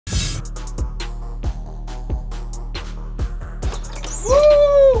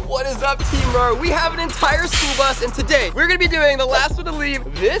What is up, Team Roar? We have an entire school bus, and today we're gonna be doing the last one to leave.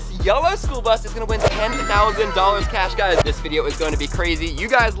 This yellow school bus is gonna win $10,000 cash, guys. This video is going to be crazy. You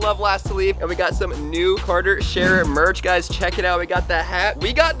guys love last to leave, and we got some new Carter Share merch, guys. Check it out. We got the hat,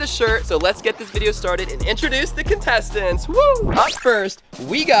 we got the shirt. So let's get this video started and introduce the contestants. Woo! Up first,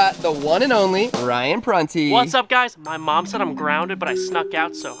 we got the one and only Ryan Prunty. What's up, guys? My mom said I'm grounded, but I snuck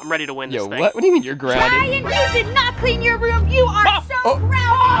out, so I'm ready to win this thing. What do you mean you're grounded? Ryan, you did not clean your room. You are so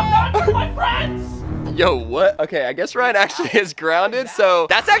grounded. Not my friends. Yo, what? Okay, I guess Ryan actually is grounded, so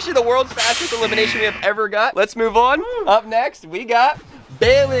that's actually the world's fastest elimination we have ever got. Let's move on. Up next, we got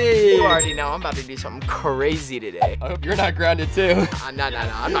Bailey. You already know I'm about to do something crazy today. I hope you're not grounded too. No,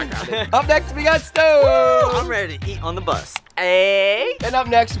 I'm not grounded. Up next, we got Stove. I'm ready to eat on the bus. Hey. And up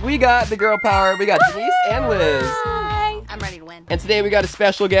next, we got the girl power. We got Denise and Liz. Hi. I'm ready to win. And today we got a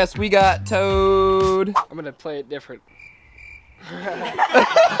special guest. We got Toad. I'm gonna play it different.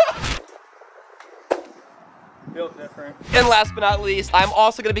 Built different. And last but not least, I'm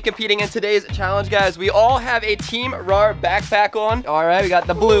also gonna be competing in today's challenge, guys. We all have a Team Roar backpack on. All right, we got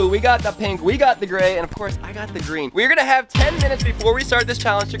the blue, we got the pink, we got the gray, and of course, I got the green. We're gonna have 10 minutes before we start this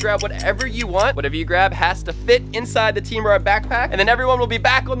challenge to grab whatever you want. Whatever you grab has to fit inside the Team Roar backpack, and then everyone will be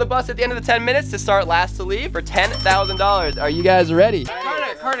back on the bus at the end of the 10 minutes to start last to leave for $10,000. Are you guys ready?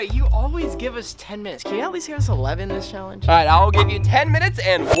 Carter, you always give us 10 minutes. Can you at least give us 11 this challenge? All right, I'll give you 10 minutes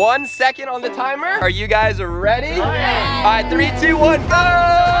and 1 second on the timer. Are you guys ready? Okay. All right, 3, 2, 1,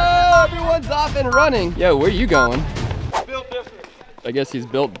 go! Everyone's off and running. Yo, where are you going? Built different. I guess he's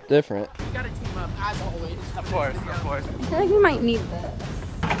built different. You gotta team up as always. Of course. I feel like you might need this.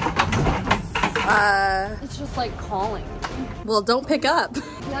 It's just like calling. Well, don't pick up. I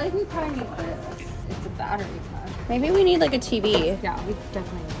feel like we probably need this. It's a battery pack. Maybe we need like a TV. Yeah, we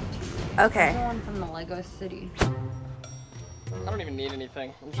definitely need a TV. Okay. Another one from the Lego City. I don't even need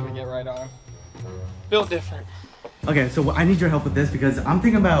anything. I'm just gonna get right on. Built different. Okay, so I need your help with this because I'm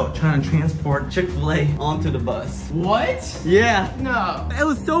thinking about trying to transport Chick-fil-A onto the bus. What? Yeah. No. It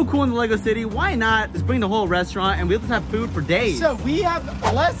was so cool in the Lego City. Why not just bring the whole restaurant and we'll just have food for days? So we have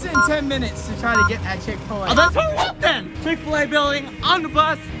less than 10 minutes to try to get at Chick-fil-A. Oh, let's hurry up then. Chick-fil-A building on the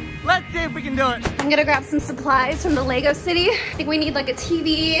bus. Let's see if we can do it. I'm gonna grab some supplies from the Lego City. I think we need like a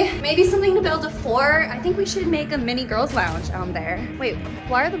TV, maybe something to build a floor. I think we should make a mini girls lounge down there. Wait,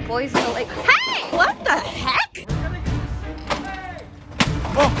 why are the boys in the lake? Hey, what the heck?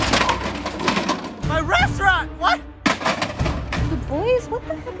 Oh. My restaurant, what? The boys, what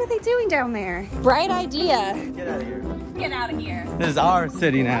the heck are they doing down there? Bright idea. Get out of here. Get out of here. This is our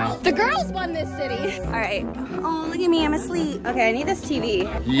city now. The girls won this city. All right. Oh, look at me, I'm asleep. Okay, I need this TV.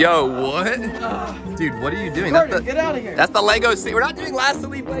 Yo, what? Dude, what are you doing? Carter, get out of here. That's the Lego City. We're not doing last to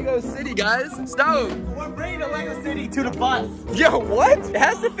leave Lego City, guys. Stove. We're bringing the Lego City to the bus. Yo, what? It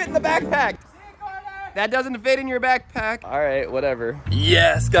has to fit in the backpack. That doesn't fit in your backpack. All right, whatever.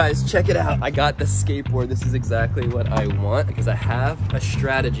 Yes, guys, check it out. I got the skateboard. This is exactly what I want because I have a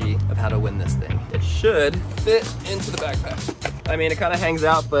strategy of how to win this thing. It should fit into the backpack. I mean, it kind of hangs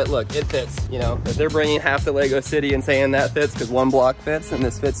out, but look, it fits. You know, if they're bringing half the Lego City and saying that fits because one block fits, and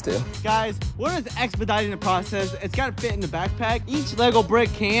this fits too. Guys, we're just expediting the process. It's got to fit in the backpack. Each Lego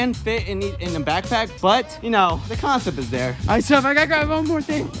brick can fit in the backpack, but, you know, the concept is there. All right, so if I got to grab one more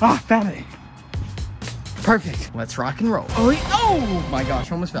thing. Ah, found it. Perfect. Let's rock and roll. Oh my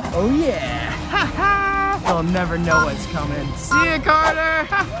gosh, almost fell. Oh yeah. Ha ha. They'll never know what's coming. See ya, Carter.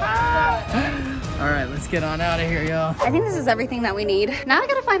 Ha ha. All right, let's get on out of here, y'all. I think this is everything that we need. Now I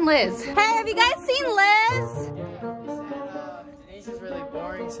gotta find Liz. Hey, have you guys seen Liz? Denise is really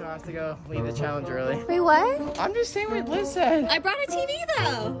boring, so I have to go leave the challenge early. Wait, what? I'm just saying what Liz said. I brought a TV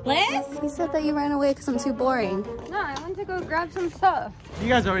though. Liz? He said that you ran away because I'm too boring. No, I went to go grab some stuff. You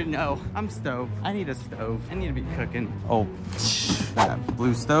guys already know, I'm stove. I need a stove. I need to be cooking. Oh, that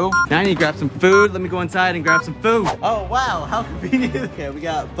blue stove. Now I need to grab some food. Let me go inside and grab some food. Oh, wow, how convenient. Okay, we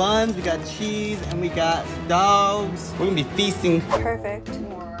got buns, we got cheese, and we got dogs. We're gonna be feasting. Perfect.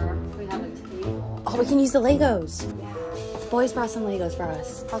 Or we have a table. Oh, we can use the Legos. Yeah. The boys brought some Legos for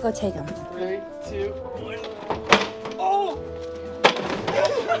us. I'll go take them. 3, 2, 1. Oh!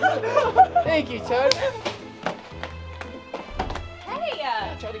 Thank you, Toad.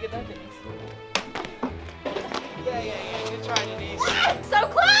 Try to get that, Denise. Yeah. Good try, Denise. So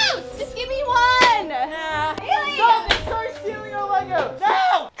close! Just give me one! Nah. Really? Stop! Start stealing our Lego!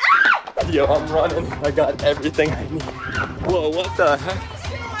 No! Ah! Yo, I'm running. I got everything I need. Whoa, what the heck?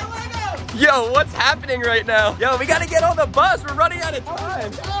 Steal my Lego! Yo, what's happening right now? Yo, we gotta get on the bus. We're running out of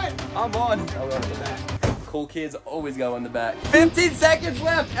time. I'm on. I'll run in the back. Cool kids always go in the back. 15 seconds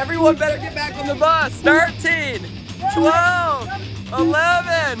left. Everyone better get back on the bus. 13, 12,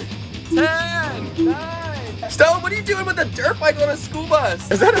 11, 10, 9. Stone, what are you doing with a dirt bike on a school bus?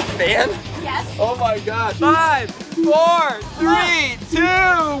 Is that a fan? Yes. Oh my gosh. 5, 4, 3, 2,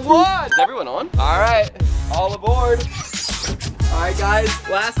 1. Is everyone on? All right, all aboard. All right, guys,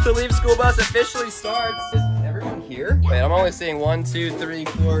 last to leave school bus officially starts. Is everyone here? Wait, I'm only seeing 1, 2, 3,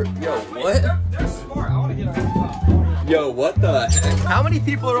 4. Yo, what? They're smart. I want to get on the top. Yo, what the heck? How many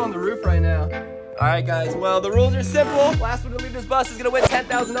people are on the roof right now? All right, guys, well, the rules are simple. Last one to leave this bus is gonna win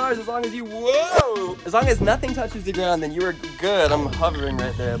 $10,000 as long as you, whoa! As long as nothing touches the ground, then you are good. I'm hovering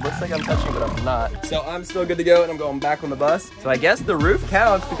right there. It looks like I'm touching, but I'm not. So I'm still good to go, and I'm going back on the bus. So I guess the roof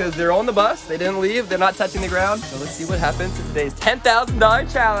counts because they're on the bus. They didn't leave. They're not touching the ground. So let's see what happens in today's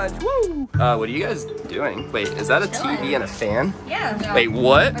 $10,000 challenge. Woo! What are you guys doing? Wait, is that a TV and a fan? Yeah. Wait,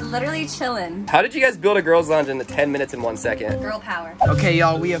 what? We're literally chilling. How did you guys build a girls' lounge in the 10 minutes and 1 second? Girl power. Okay,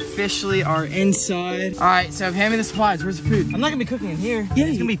 y'all, we officially are inside. All right, so hand me the supplies. Where's the food? I'm not gonna be cooking in here. Yeah,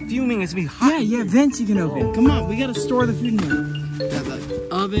 it's gonna be fuming. It's gonna be hot. Yeah, vents you can open. Come on, we gotta store the food in here. We got the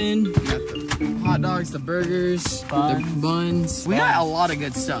oven, we got the hot dogs, the burgers, the buns. We got a lot of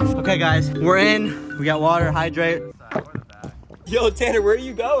good stuff. Okay, guys, we're in. We got water, hydrate. Yo, Tanner, where are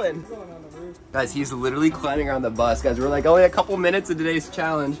you going? Guys, he's literally climbing around the bus. Guys, we're like only a couple minutes of today's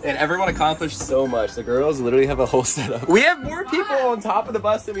challenge, and everyone accomplished so much. The girls literally have a whole setup. We have more people on top of the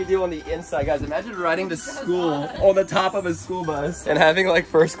bus than we do on the inside. Guys, imagine riding to school on the top of a school bus and having like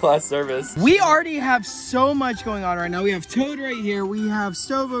first class service. We already have so much going on right now. We have Toad right here. We have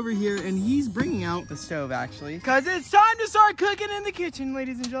Stove over here, and he's bringing out the stove actually, because it's time to start cooking in the kitchen,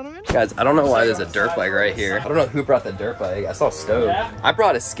 ladies and gentlemen. Guys, I don't know why there's a dirt bike right here. I don't know who brought the dirt bike. I saw Stove. I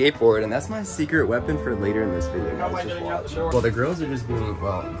brought a skateboard, and that's my secret weapon for later in this video. Guys, just watch. Well, the girls are just being,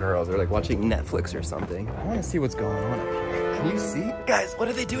 well, girls are like watching Netflix or something. I want to see what's going on up here. Can you see? Guys, what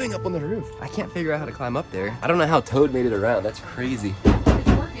are they doing up on the roof? I can't figure out how to climb up there. I don't know how Toad made it around. That's crazy.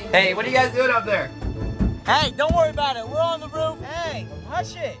 Hey, what are you guys doing up there? Hey, don't worry about it. We're on the roof. Hey,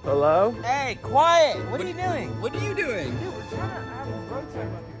 hush it. Hello? Hey, quiet. What are you doing? What are you doing? Dude, we're trying to have a road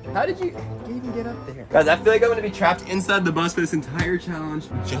time up here. How did you even get up there? Guys, I feel like I'm gonna be trapped inside the bus for this entire challenge.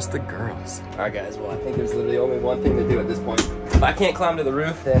 Just the girls. All right, guys, well, I think there's literally only one thing to do at this point. If I can't climb to the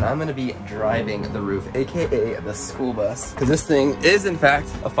roof, then I'm gonna be driving the roof, AKA the school bus. Because this thing is, in fact,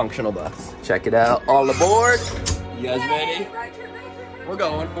 a functional bus. Check it out, all aboard. You guys ready? We're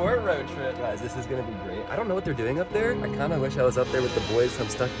going for a road trip. Guys, this is gonna be great. I don't know what they're doing up there. I kinda wish I was up there with the boys, so I'm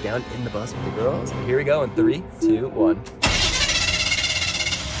stuck down in the bus with the girls. Here we go in 3, 2, 1.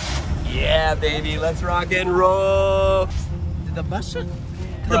 Yeah, baby, let's rock and roll. Did the bus just?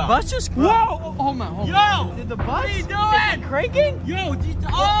 The bus just. Whoa! Hold on. Yo! Did the bus? What are you doing? Is it cranking? Yo,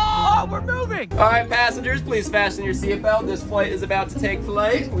 Oh, we're moving. All right, passengers, please fasten your seatbelt. This flight is about to take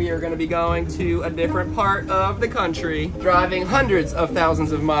flight. We are going to be going to a different part of the country, driving hundreds of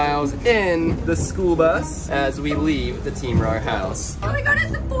thousands of miles in the school bus as we leave the Team Rar house. Can we go to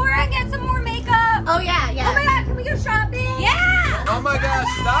Sephora and get some more makeup? Oh yeah. Oh my god, can we go shopping? Yeah! Oh my gosh,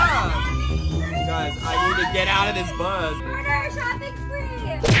 stop! Guys, I need to get out of this bus. Order a shopping spree!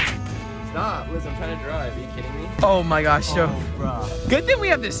 Stop, Liz, I'm trying to drive. Are you kidding me? Oh my gosh, Joe. bro. Good thing we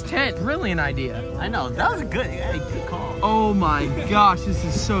have this tent. Really an idea. I know, that was a good call. Oh my gosh, this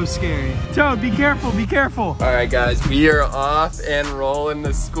is so scary. Toad, be careful, be careful. All right, guys, we are off and rolling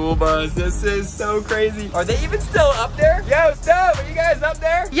the school bus. This is so crazy. Are they even still up there? Yo, stop, are you guys up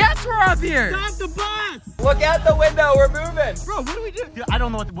there? Yes, we're up here. Stop the bus! Look out the window, we're moving. Bro, what do we do? Dude, I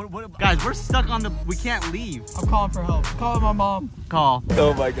don't know what guys, we're stuck on the, we can't leave. I'm calling for help. Calling my mom. Call.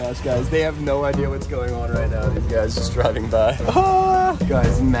 Oh my gosh, guys, they have no idea what's going on right now. These guys just driving by. Ah.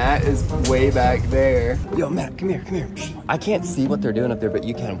 Guys, Matt is way back there. Yo, Matt, come here, come here. Shh. I can't see what they're doing up there, but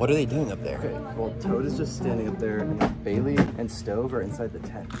you can. What are they doing up there? Okay, well, Toad is just standing up there, and Bailey and Stove are inside the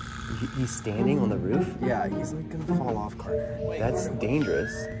tent. He's standing on the roof? Yeah, he's like gonna fall off, Carter. That's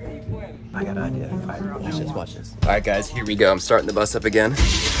dangerous. I got an idea. All right, watch this, watch this. All right, guys, here we go. I'm starting the bus up again.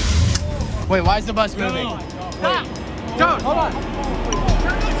 Wait, why is the bus moving? Stop! Toad, hold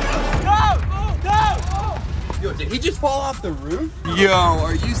on. Yo, did he just fall off the roof? Yo,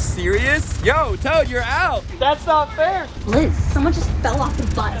 are you serious? Yo, Toad, you're out. That's not fair. Liz, someone just fell off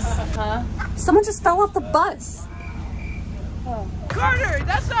the bus. Huh? Someone just fell off the bus. Carter,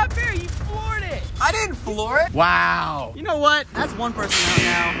 that's not fair. You floored it. I didn't floor it. Wow. You know what? That's one person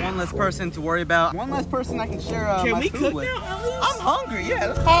out now. One less person to worry about. One less person I can share Can my we food cook with. now, at least? I'm hungry,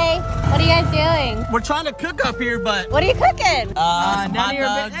 yeah. Hey, what are you guys doing? We're trying to cook up here, but What are you cooking? some None hot of your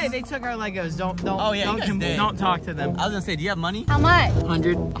dogs. Hey, they took our Legos. Don't. Oh, yeah, you guys did. Don't talk to them. I was gonna say, do you have money? How much?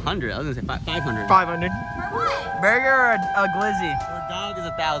 100. 100. I was gonna say 500. 500. For what? Burger or a glizzy? For a dog is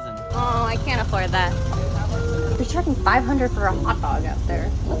 1,000. Oh, I can't afford that. They're charging $500 for a hot dog out there.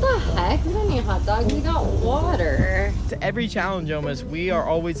 What the heck? We don't need hot dogs. We got water. To every challenge almost, we are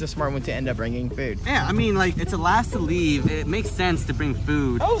always the smart one to end up bringing food. Yeah, I mean, like, it's a last to leave. It makes sense to bring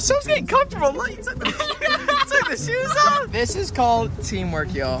food. Oh, So's getting comfortable. Look, he took the shoes off. This is called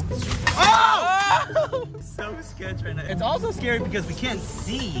teamwork, y'all. Oh! So sketchy right now. It's also scary because we can't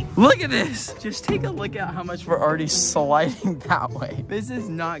see. Look at this. Just take a look at how much we're already sliding that way. This is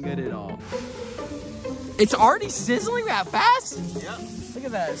not good at all. It's already sizzling that fast? Yep. Look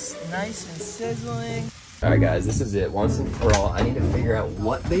at that. It's nice and sizzling. All right, guys, this is it. Once and for all, I need to figure out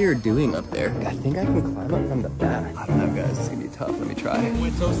what they are doing up there. I think I can climb up from the back. I don't know, guys. It's gonna be tough. Let me try.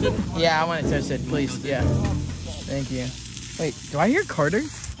 Want it toasted? Yeah, I want it toasted, please. Yeah. Thank you. Wait, do I hear Carter?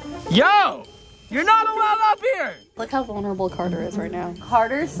 Yo! You're not allowed up here! Look how vulnerable Carter is right now.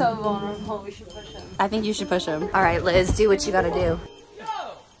 Carter's so vulnerable. We should push him. I think you should push him. All right, Liz, do what you gotta do.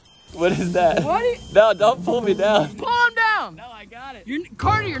 What is that? What? No, don't pull me down. Pull him down! No, I got it.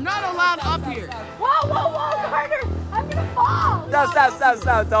 Carter, you're not allowed up here. Whoa, whoa, whoa, Carter! I'm gonna fall!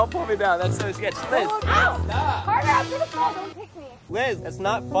 Stop. Don't pull me down. That's so sketchy. Liz. Ow! Carter, I'm gonna fall. Don't pick me. Liz, that's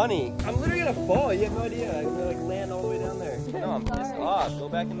not funny. I'm literally gonna fall. You have no idea. I'm gonna like land all the way down there. No, I'm pissed off. Go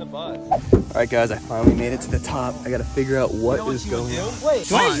back in the bus. All right, guys, I finally made it to the top. I gotta figure out what is going on. Wait,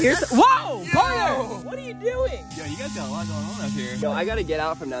 do I hear Whoa! Carter! What are you doing? Yo, you guys got a lot going on up here. Yo, I gotta get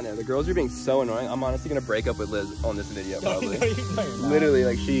out from down there. The girls are being so annoying. I'm honestly gonna break up with Liz on this video, probably. Literally,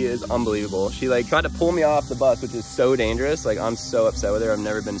 like, she is unbelievable. She, like, tried to pull me off the bus, which is so dangerous. Like, I'm so upset with her. I've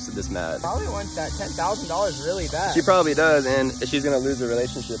never been this mad. Probably wants that $10,000 really bad. She probably does, and she's gonna lose a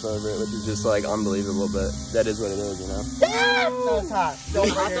relationship over it, which is just, like, unbelievable, but that is what it is, you know? No, it's hot.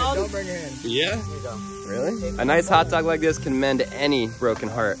 Don't burn your hand. Yeah? Really? A nice hot dog like this can mend any broken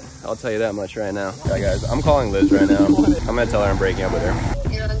heart. I'll tell you that much right now. All right, guys, I'm calling Liz right now. I'm gonna tell her I'm breaking up with her.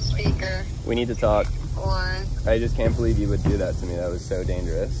 You're on speaker. We need to talk. Why? I just can't believe you would do that to me. That was so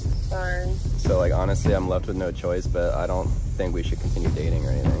dangerous. Sorry. So, like, honestly, I'm left with no choice, but I don't think we should continue dating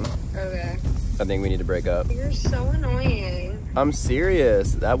or anything. Okay. I think we need to break up. You're so annoying. I'm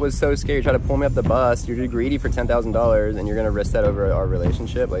serious. That was so scary. You tried to pull me up the bus. You're greedy for $10,000 and you're gonna risk that over our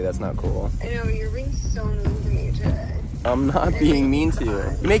relationship. Like, that's not cool. I know, you're being so mean to me today. I'm not being mean to you.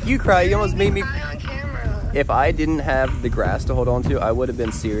 Make you cry. You almost made me. Cry on camera. If I didn't have the grass to hold on to, I would have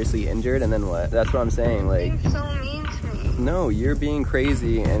been seriously injured, and then what? That's what I'm saying. Like, You're so mean to me. no, you're being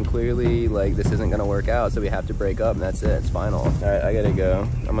crazy, and clearly, like, this isn't gonna work out, so we have to break up, and that's it. It's final. All right, I gotta go.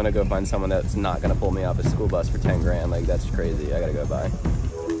 I'm gonna go find someone that's not gonna pull me off a school bus for 10 grand. Like, that's crazy. I gotta go. Bye.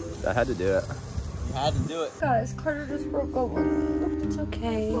 I had to do it. You had to do it. Guys, Carter just broke up with me. It's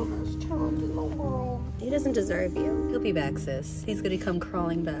okay. He doesn't deserve you. He'll be back, sis. He's gonna come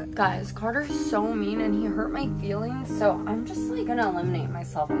crawling back. Guys, Carter's so mean and he hurt my feelings, so I'm just like gonna eliminate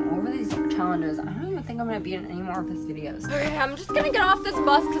myself. I'm over these challenges. I don't even think I'm gonna be in any more of his videos. Okay, I'm just gonna get off this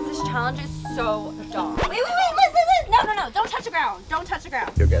bus because this challenge is so dumb. Wait, Liz. No, don't touch the ground. Don't touch the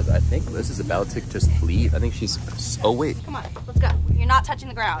ground. Yo, guys, I think Liz is about to just leave. I think she's. Oh, wait. Come on, let's go. You're not touching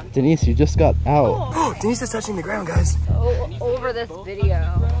the ground. Denise, you just got out. Oh, Denise is touching the ground, guys. Oh, over this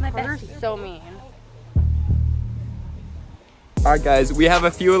video. Carter's so mean. All right, guys, we have a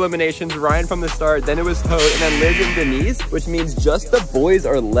few eliminations. Ryan from the start, then it was Toad, and then Liz and Denise, which means just the boys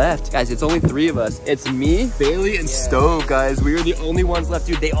are left. Guys, it's only 3 of us. It's me, Bailey, and Stove, guys. We are the only ones left,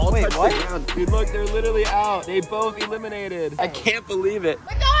 dude. They all touched the ground. Dude, look, they're literally out. They both eliminated. I can't believe it.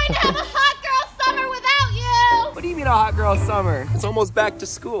 We're going to have a hot girl summer without you. What do you mean a hot girl summer? It's almost back to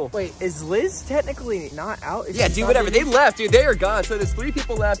school. Wait, is Liz technically not out? Is Yeah, she dude, not whatever. in? They left, dude. They are gone. So there's 3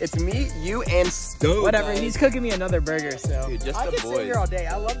 people left. It's me, you, and Stove. Whatever, guys. he's cooking me another burger, so. Dude, just I the could sit boys. here all day.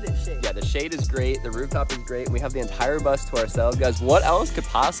 I love this shade. Yeah, the shade is great. The rooftop is great. We have the entire bus to ourselves. Guys, what else could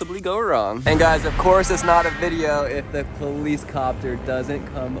possibly go wrong? And guys, of course, it's not a video if the police copter doesn't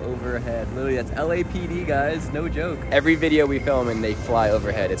come overhead. Literally, that's LAPD, guys. No joke. Every video we film and they fly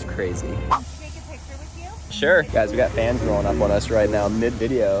overhead. It's crazy. Take a picture with you? Sure. Guys, we got fans rolling up on us right now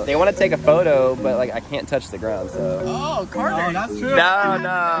mid-video. They want to take a photo, but like I can't touch the ground, so. Oh, Carter. Oh, that's true.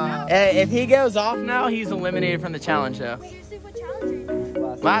 No. Hey, if he goes off now, he's eliminated from the challenge, though. Seriously, what challenge are you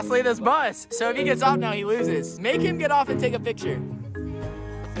doing? Lastly, this bus. So if he gets off now, he loses. Make him get off and take a picture.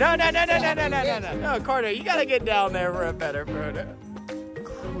 No. No, Carter, you gotta get down there for a better photo.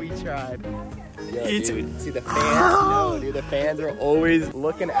 We tried. Yo, dude, see the fans? No, dude, the fans are always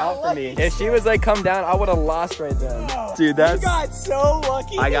looking out for me. If she was like, come down, I would have lost right then. Dude, that's. You got so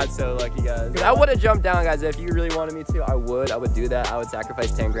lucky. I got so lucky, guys. I would have jumped down, guys. If you really wanted me to, I would do that. I would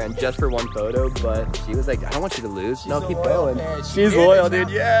sacrifice 10 grand just for one photo, but she was like, I don't want you to lose. No, keep going. fan. She's loyal, dude.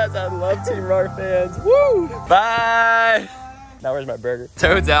 Yes, I love Team Rar fans. Woo! Bye! Now where's my burger?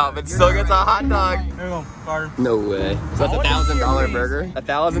 Toad's out, but still gets a hot dog. Here we go, Carter. No way. So that's a $1,000 burger?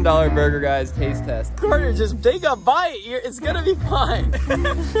 $1,000 burger, guys, taste test. Carter, just take a bite. It's gonna be fine.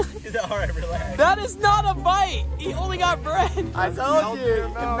 Alright, relax. That is not a bite. He only got bread. I told you,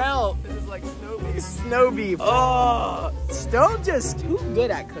 it can melt. This is like snow beef. Snow beef. Oh, Stove just too good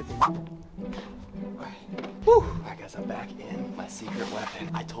at cooking. Whew. Alright guys, I'm back in my secret weapon.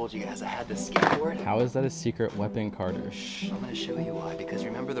 I told you guys I had this skateboard. How is that a secret weapon, Carter? Shh, I'm gonna show you why, because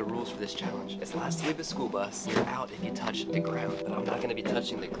remember the rules for this challenge. It's last to leave the school bus. You're out if you touch the ground. But I'm not gonna be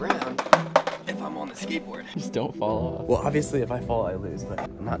touching the ground if I'm on the skateboard. Just don't fall off. Well, obviously if I fall, I lose, but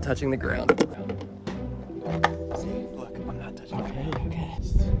I'm not touching the ground. See, look, I'm not touching the ground. Okay.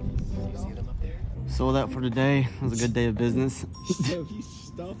 You see them up there? Sold out for today. It was a good day of business.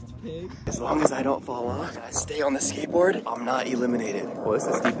 Stuffed pig. As long as I don't fall off and I stay on the skateboard, I'm not eliminated. Well, this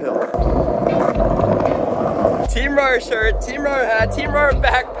is a steep hill. Team Rower shirt, Team Rower hat, Team Rower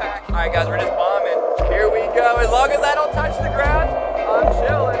backpack. All right, guys, we're just bombing. Here we go. As long as I don't touch the ground, I'm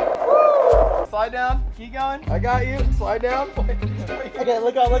chilling. Woo! Slide down. Keep going. I got you. Slide down. Okay,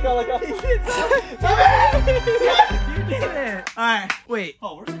 look out, look out, look out. You did it. All right, wait.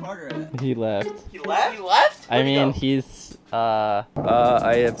 Oh, where's Carter at? He left. He left? He left? I mean, he's, I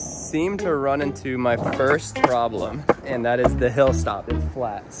have seemed to run into my first problem, and that is the hill stop. It's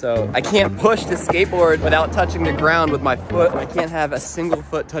flat, so I can't push the skateboard without touching the ground with my foot. I can't have a single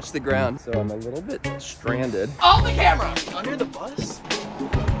foot touch the ground, so I'm a little bit stranded. On the camera. Under the bus?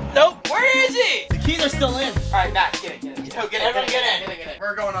 Nope. Where is he? The keys are still in. All right, Matt, get it. Everyone get in.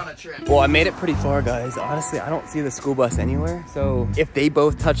 We're going on a trip. Well, I made it pretty far, guys. Honestly, I don't see the school bus anywhere. So if they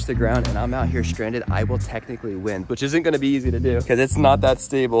both touch the ground and I'm out here stranded, I will technically win, which isn't gonna be easy to do because it's not that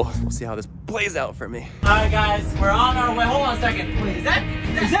stable. We'll see how this plays out for me. All right, guys, we're on our way. Hold on a second. Wait, is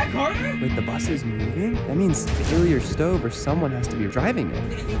that Carter? Wait, the bus is moving? That means Bailey or Stove or someone has to be driving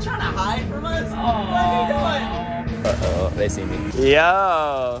it. Is he trying to hide from us? Oh. What are you doing? Uh-oh, they see me.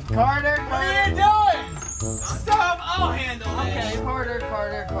 Yo! Carter, what are you doing? Stop, I'll handle it. Okay, Carter.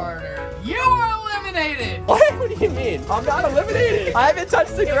 You are eliminated. What? What do you mean? I'm not eliminated. I haven't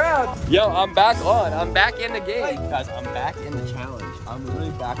touched the ground. Yo, I'm back on. I'm back in the game. Guys, I'm back in the challenge. I'm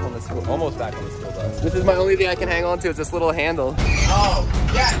literally back on the school, almost back on the school bus. This is my only thing I can hang on to. It's this little handle. Oh,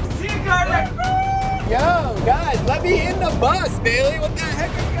 yeah. See you, Carter. Yo, guys, let me in the bus, Bailey. What the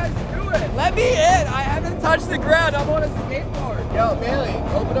heck are you guys doing? Let me in. I haven't touched the ground. I'm on a skateboard. Yo, Bailey,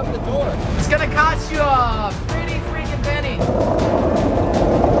 open up the door. It's gonna cost you a pretty freaking penny.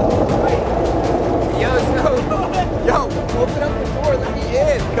 Yo, yo, open up the door. Let me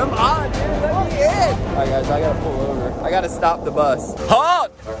in. Come on, dude. Let me in. All right, guys, I gotta pull over. I gotta stop the bus.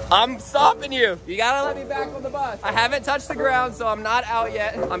 Halt! I'm stopping you. You gotta let me back on the bus. I haven't touched the ground, so I'm not out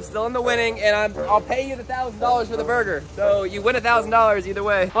yet. I'm still in the winning, and I'll pay you the $1,000 for the burger. So you win $1,000 either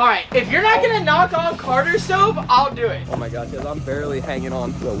way. All right, if you're not gonna knock on Carter's stove, I'll do it. Oh my gosh, I'm barely hanging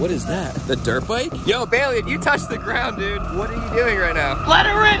on. Yo, what is that? The dirt bike? Yo, Bailey, if you touch the ground, dude, what are you doing right now? Let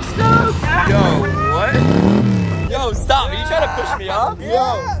it rip, stove. Yo, what? Yo, stop. Are you trying to push me off? Yo.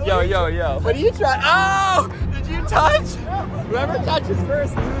 What are you trying? Oh! Did you touch? Whoever touches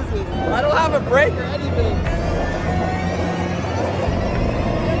first loses. I don't have a brake or anything.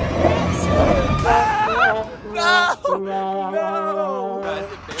 No! Guys,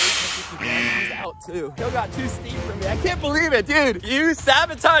 if Bailey touches the ground, she's out too. Yo got too steep for me. I can't believe it, dude. You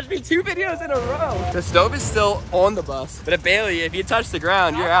sabotaged me 2 videos in a row. The stove is still on the bus. But if Bailey, if you touch the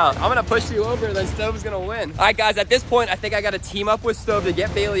ground, you're out. I'm gonna push you over and then Stove's gonna win. All right, guys, at this point, I think I gotta team up with Stove to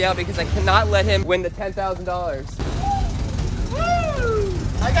get Bailey out because I cannot let him win the $10,000. Woo!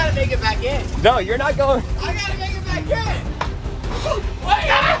 I gotta make it back in. No, you're not going. I gotta make it back in.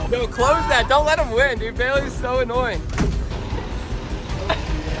 Wait! No, close that. Don't let him win, dude. Bailey's so annoying.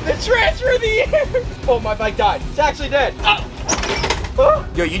 The transfer of the year! Oh, my bike died. It's actually dead. Oh.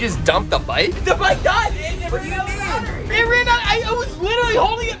 Yo, you just dumped the bike? The bike died. It ran out of battery. It ran out. I was literally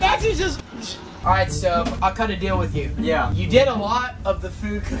holding it back to just... All right, so I'll cut a deal with you. Yeah. You did a lot of the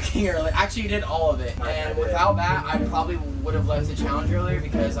food cooking earlier. Actually, you did all of it. And without that, I probably would have left the challenge earlier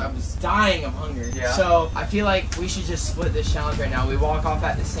because I was dying of hunger. Yeah. So I feel like we should just split this challenge right now. We walk off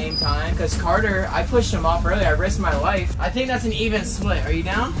at the same time. Because Carter, I pushed him off earlier. I risked my life. I think that's an even split. Are you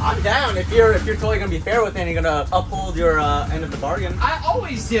down? I'm down. If you're totally gonna be fair with me and you're gonna uphold your end of the bargain. I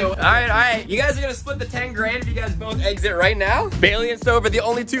always do. All right. You guys are gonna split the 10 grand if you guys both exit right now. Bailey and Stove are the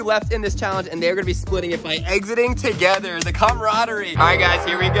only 2 left in this challenge, and they're gonna be splitting it by exiting together. The camaraderie. All right, guys,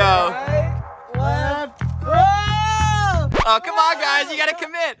 here we go. Right, left. Oh! Oh, come on, guys. You gotta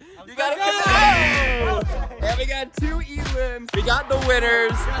commit. You gotta commit. And we got 2 elims. We got the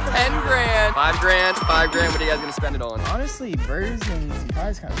winners. 10 grand. 5 grand. 5 grand. What are you guys gonna spend it on? Honestly, burgers and some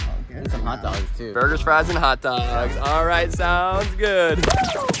fries kind of sound good. And some hot dogs too. Burgers, fries, and hot dogs. All right, sounds good.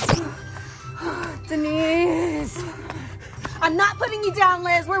 Denise. I'm not putting you down,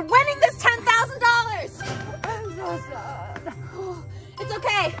 Liz. We're winning this $10,000. I'm so sad. It's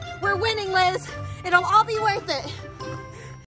okay. We're winning, Liz. It'll all be worth it.